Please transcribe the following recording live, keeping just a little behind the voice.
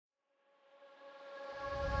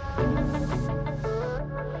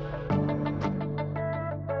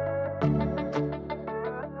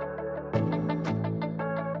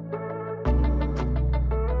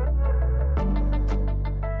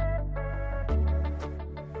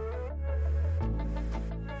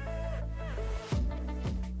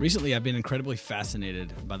Recently, I've been incredibly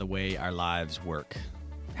fascinated by the way our lives work.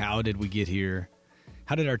 How did we get here?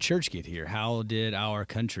 How did our church get here? How did our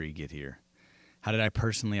country get here? How did I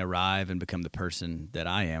personally arrive and become the person that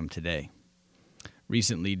I am today?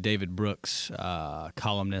 Recently, David Brooks,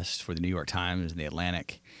 columnist for the New York Times and The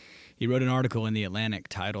Atlantic, he wrote an article in The Atlantic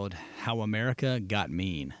titled, "How America Got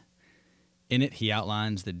Mean." In it, he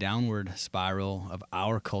outlines the downward spiral of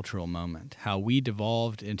our cultural moment, how we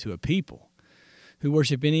devolved into a people who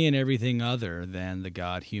worship any and everything other than the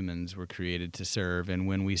God humans were created to serve. And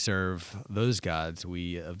when we serve those gods,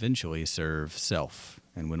 we eventually serve self.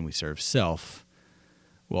 And when we serve self,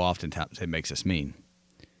 well, oftentimes it makes us mean.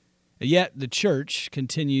 And yet the church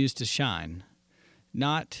continues to shine.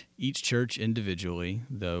 Not each church individually,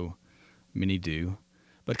 though many do,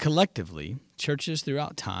 but collectively, churches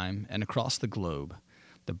throughout time and across the globe,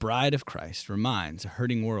 the bride of Christ reminds a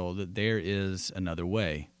hurting world that there is another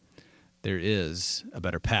way. There is a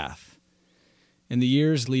better path. In the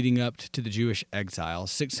years leading up to the Jewish exile,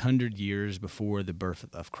 600 years before the birth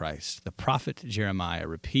of Christ, the prophet Jeremiah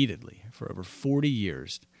repeatedly, for over 40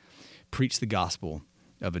 years, preached the gospel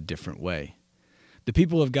of a different way. The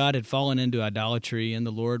people of God had fallen into idolatry, and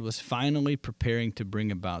the Lord was finally preparing to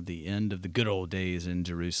bring about the end of the good old days in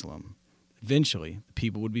Jerusalem. Eventually, the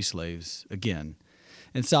people would be slaves again,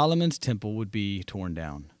 and Solomon's temple would be torn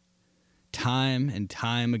down. Time and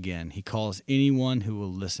time again, he calls anyone who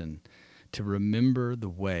will listen to remember the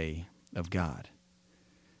way of God.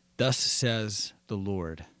 Thus says the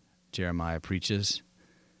Lord, Jeremiah preaches,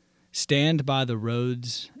 "Stand by the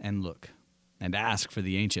roads and look, and ask for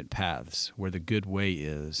the ancient paths where the good way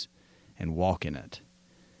is, and walk in it,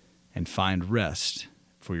 and find rest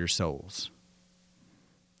for your souls."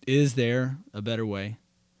 Is there a better way?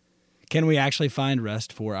 Can we actually find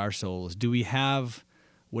rest for our souls? Do we have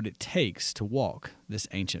what it takes to walk this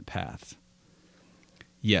ancient path?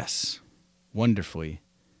 Yes, wonderfully,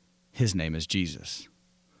 his name is Jesus.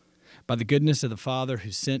 By the goodness of the Father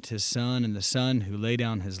who sent his Son, and the Son who laid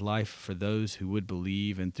down his life for those who would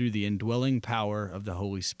believe, and through the indwelling power of the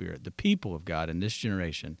Holy Spirit, the people of God in this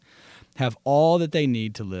generation have all that they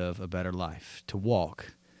need to live a better life, to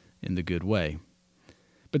walk in the good way.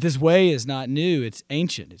 But this way is not new, it's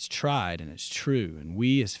ancient, it's tried, and it's true. And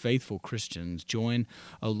we as faithful Christians join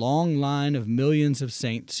a long line of millions of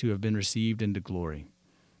saints who have been received into glory.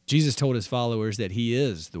 Jesus told his followers that he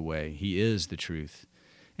is the way, he is the truth,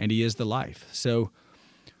 and he is the life. So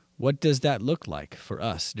what does that look like for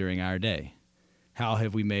us during our day? How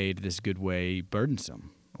have we made this good way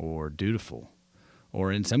burdensome or dutiful,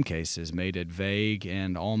 or in some cases made it vague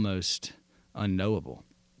and almost unknowable?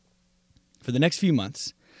 For the next few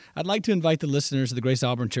months, I'd like to invite the listeners of the Grace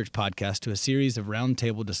Auburn Church podcast to a series of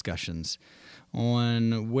roundtable discussions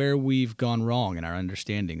on where we've gone wrong in our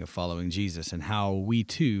understanding of following Jesus, and how we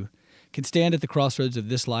too can stand at the crossroads of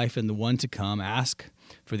this life and the one to come, ask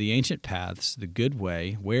for the ancient paths, the good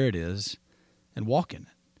way, where it is, and walk in it.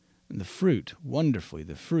 And the fruit, wonderfully,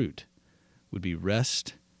 the fruit would be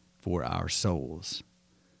rest for our souls.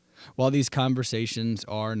 While these conversations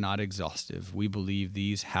are not exhaustive, we believe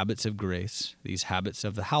these habits of grace, these habits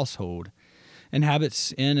of the household, and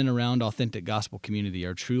habits in and around authentic gospel community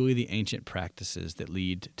are truly the ancient practices that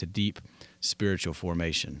lead to deep spiritual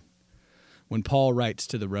formation. When Paul writes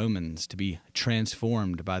to the Romans to be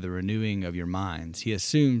transformed by the renewing of your minds, he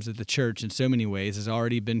assumes that the church in so many ways has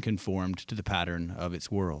already been conformed to the pattern of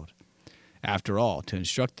its world. After all, to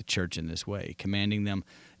instruct the church in this way, commanding them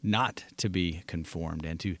not to be conformed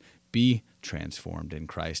and to be transformed in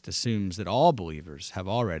Christ, assumes that all believers have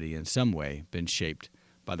already in some way been shaped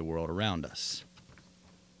by the world around us.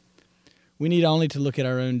 We need only to look at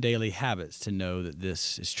our own daily habits to know that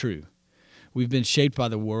this is true. We've been shaped by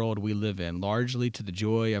the world we live in, largely to the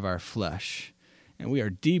joy of our flesh, and we are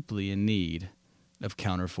deeply in need of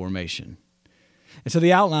counterformation. And so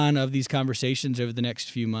the outline of these conversations over the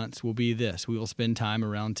next few months will be this. We will spend time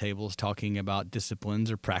around tables talking about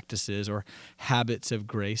disciplines or practices or habits of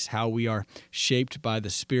grace, how we are shaped by the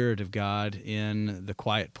Spirit of God in the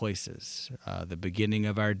quiet places, the beginning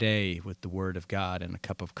of our day with the Word of God and a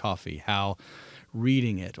cup of coffee, how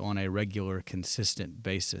reading it on a regular, consistent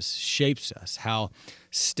basis shapes us, how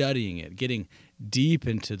studying it, getting deep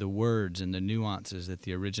into the words and the nuances that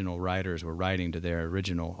the original writers were writing to their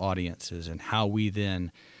original audiences, and how we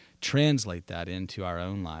then translate that into our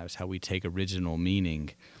own lives, how we take original meaning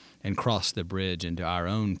and cross the bridge into our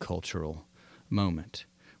own cultural moment.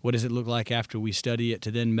 What does it look like after we study it to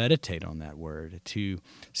then meditate on that word, to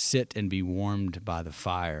sit and be warmed by the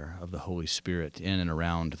fire of the Holy Spirit in and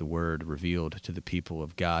around the word revealed to the people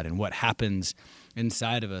of God? And what happens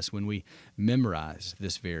inside of us when we memorize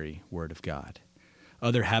this very word of God?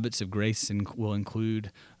 Other habits of grace will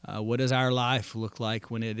include what does our life look like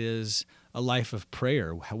when it is a life of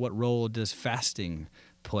prayer? What role does fasting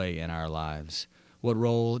play in our lives? What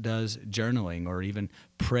role does journaling or even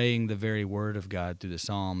praying the very word of God through the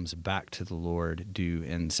Psalms back to the Lord do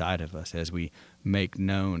inside of us as we make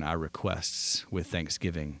known our requests with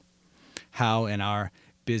thanksgiving? How in our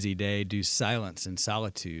busy day do silence and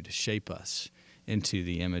solitude shape us into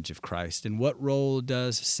the image of Christ? And what role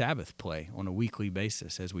does Sabbath play on a weekly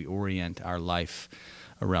basis as we orient our life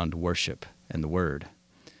around worship and the Word?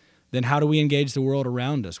 Then how do we engage the world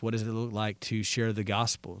around us? What does it look like to share the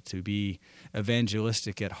gospel, to be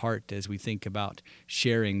evangelistic at heart as we think about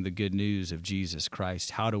sharing the good news of Jesus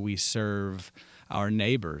Christ? How do we serve our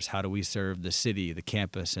neighbors? How do we serve the city, the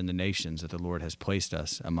campus, and the nations that the Lord has placed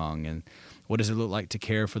us among? And what does it look like to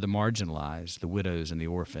care for the marginalized, the widows and the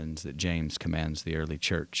orphans that James commands the early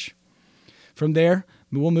church? From there,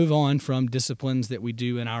 we'll move on from disciplines that we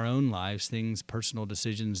do in our own lives, things, personal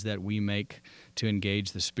decisions that we make to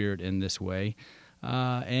engage the Spirit in this way,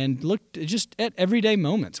 and look just at everyday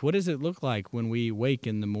moments. What does it look like when we wake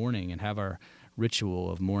in the morning and have our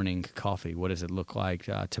ritual of morning coffee? What does it look like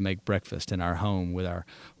to make breakfast in our home with our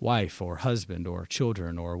wife or husband or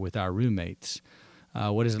children or with our roommates?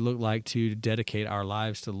 What does it look like to dedicate our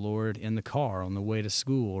lives to the Lord in the car, on the way to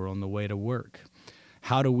school, or on the way to work?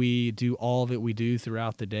 How do we do all that we do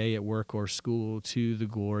throughout the day at work or school to the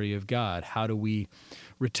glory of God? How do we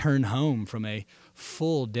return home from a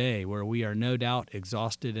full day where we are no doubt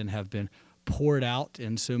exhausted and have been poured out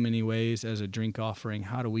in so many ways as a drink offering?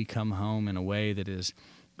 How do we come home in a way that is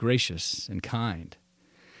gracious and kind?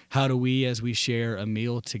 How do we, as we share a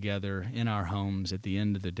meal together in our homes at the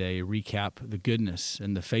end of the day, recap the goodness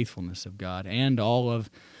and the faithfulness of God and all of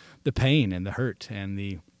the pain and the hurt and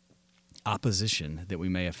the opposition that we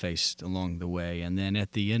may have faced along the way? And then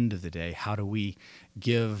at the end of the day, how do we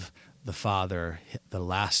give the Father the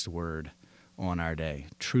last word on our day,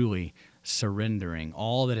 truly surrendering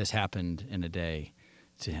all that has happened in a day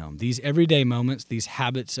to Him? These everyday moments, these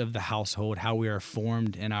habits of the household, how we are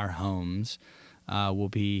formed in our homes, will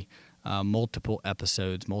be multiple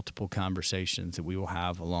episodes, multiple conversations that we will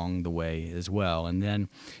have along the way as well. And then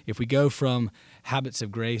if we go from habits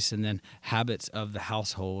of grace and then habits of the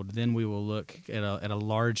household, then we will look at a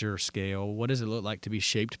larger scale. What does it look like to be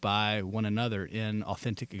shaped by one another in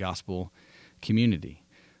authentic gospel community?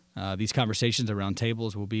 These conversations around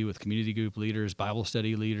tables will be with community group leaders, Bible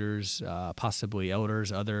study leaders, possibly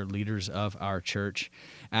elders, other leaders of our church,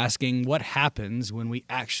 asking what happens when we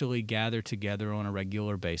actually gather together on a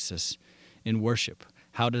regular basis in worship.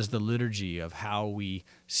 How does the liturgy of how we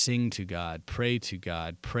sing to God, pray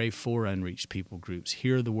for unreached people groups,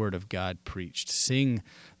 hear the word of God preached, sing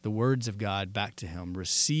the words of God back to Him,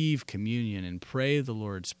 receive communion and pray the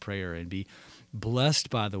Lord's Prayer and be blessed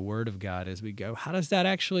by the word of God as we go? How does that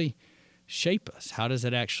actually shape us? How does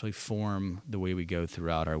it actually form the way we go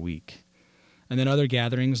throughout our week? And then other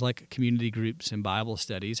gatherings like community groups and Bible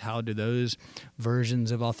studies, how do those versions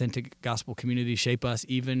of authentic gospel community shape us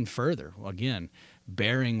even further? Well, again,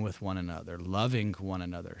 bearing with one another, loving one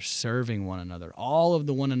another, serving one another, all of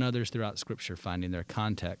the one another's throughout Scripture finding their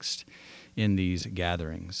context in these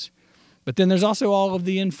gatherings. But then there's also all of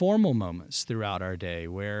the informal moments throughout our day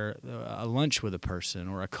where a lunch with a person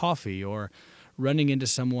or a coffee or running into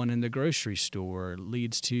someone in the grocery store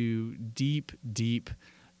leads to deep, deep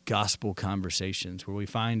gospel conversations where we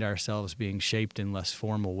find ourselves being shaped in less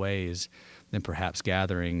formal ways than perhaps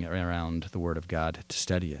gathering around the Word of God to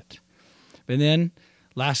study it. And then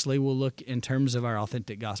lastly, we'll look in terms of our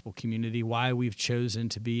authentic gospel community, why we've chosen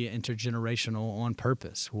to be intergenerational on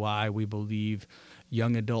purpose, why we believe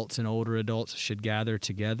young adults and older adults should gather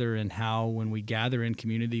together, and how when we gather in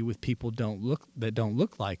community with people that don't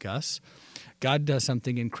look like us, God does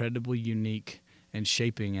something incredibly unique and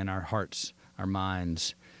shaping in our hearts, our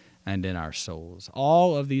minds, and in our souls.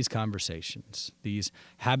 All of these conversations, these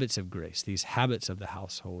habits of grace, these habits of the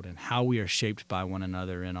household, and how we are shaped by one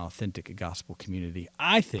another in authentic gospel community,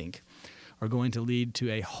 I think are going to lead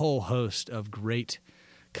to a whole host of great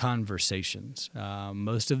conversations.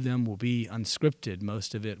 Most of them will be unscripted.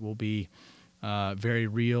 Most of it will be very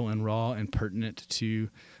real and raw and pertinent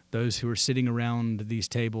to those who are sitting around these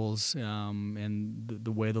tables and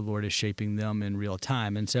the way the Lord is shaping them in real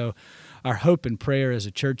time. And so our hope and prayer as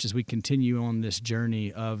a church as we continue on this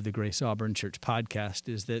journey of the Grace Auburn Church podcast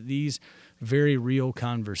is that these very real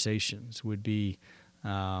conversations would be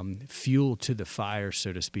fuel to the fire,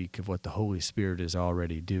 so to speak, of what the Holy Spirit is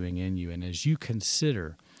already doing in you. And as you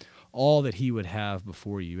consider all that he would have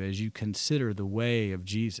before you, as you consider the way of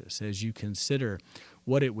Jesus, as you consider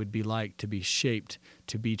what it would be like to be shaped,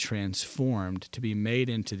 to be transformed, to be made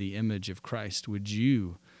into the image of Christ. Would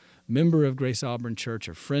you, member of Grace Auburn Church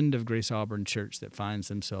or friend of Grace Auburn Church that finds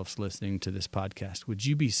themselves listening to this podcast, would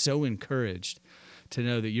you be so encouraged to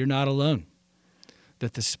know that you're not alone,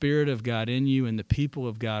 that the Spirit of God in you and the people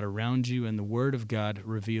of God around you and the Word of God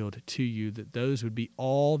revealed to you, that those would be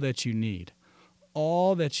all that you need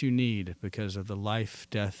because of the life,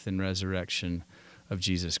 death, and resurrection of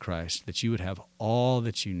Jesus Christ, that you would have all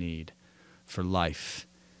that you need for life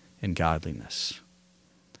and godliness.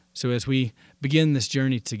 So as we begin this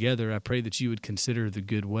journey together, I pray that you would consider the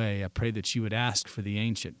good way. I pray that you would ask for the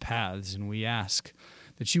ancient paths, and we ask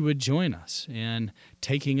that you would join us in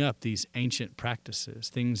taking up these ancient practices,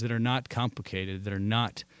 things that are not complicated, that are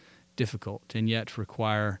not difficult, and yet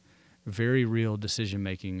require very real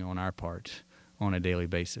decision-making on our part on a daily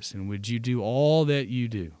basis. And would you do all that you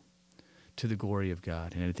do to the glory of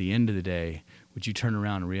God? And at the end of the day, would you turn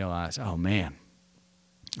around and realize, oh man,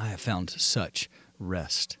 I have found such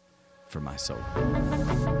rest for my soul.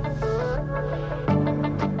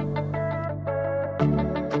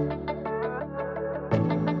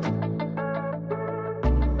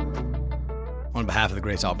 On behalf of the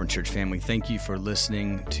Grace Auburn Church family, thank you for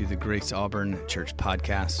listening to the Grace Auburn Church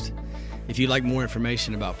podcast. If you'd like more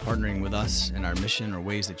information about partnering with us in our mission or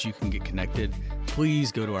ways that you can get connected,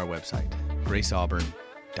 please go to our website,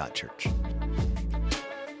 graceauburn.church.